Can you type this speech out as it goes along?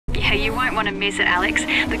Yeah, you won't want to miss it, Alex.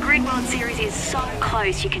 The Grid World Series is so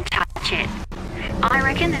close you can touch it. I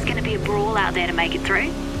reckon there's going to be a brawl out there to make it through.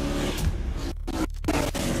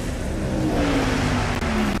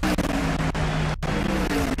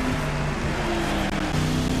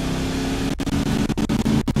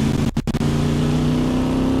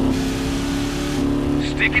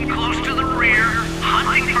 Sticking close to the rear,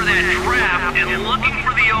 hunting for that draft and looking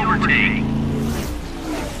for the overtake.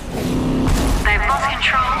 They've lost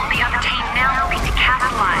control, the other team now looking to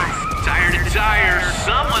capitalize. Tire to tire,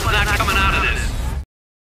 someone's not coming out of this.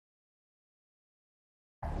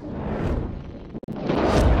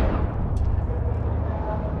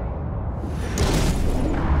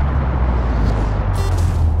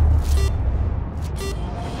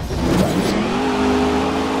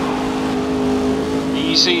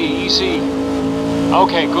 Easy, easy.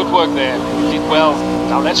 Okay, good work there. You did well.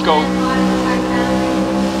 Now let's go.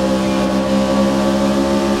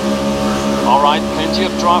 Alright, plenty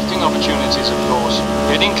of drafting opportunities, of course.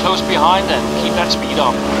 Get in close behind and keep that speed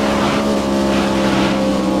up.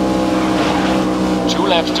 2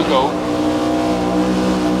 laps to go.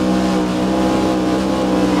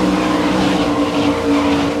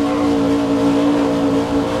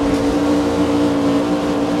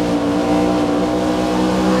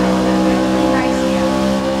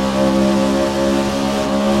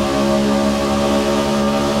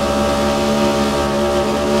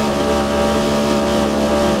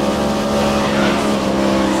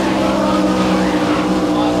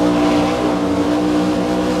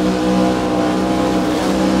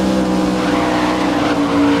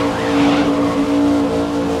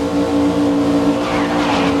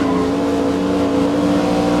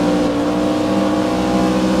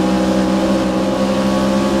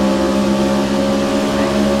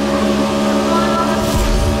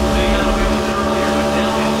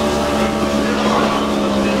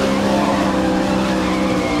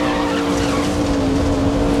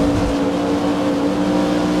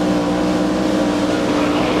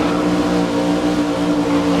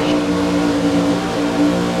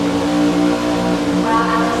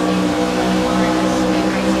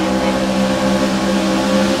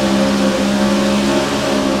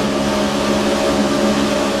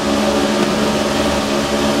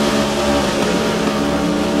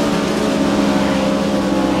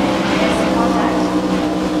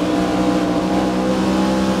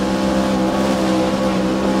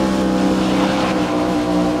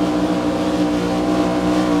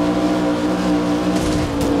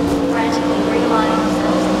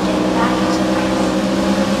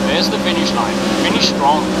 There's the finish line. Finish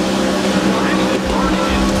strong.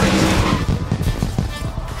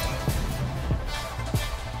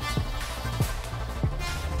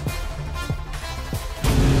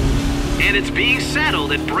 And it's being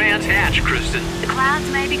settled at Brands Hatch, Kristen. The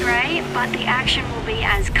clouds may be grey, but the action will be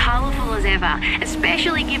as colourful as ever,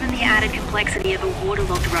 especially given the added complexity of a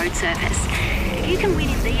waterlogged road surface. If you can win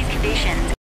in these conditions,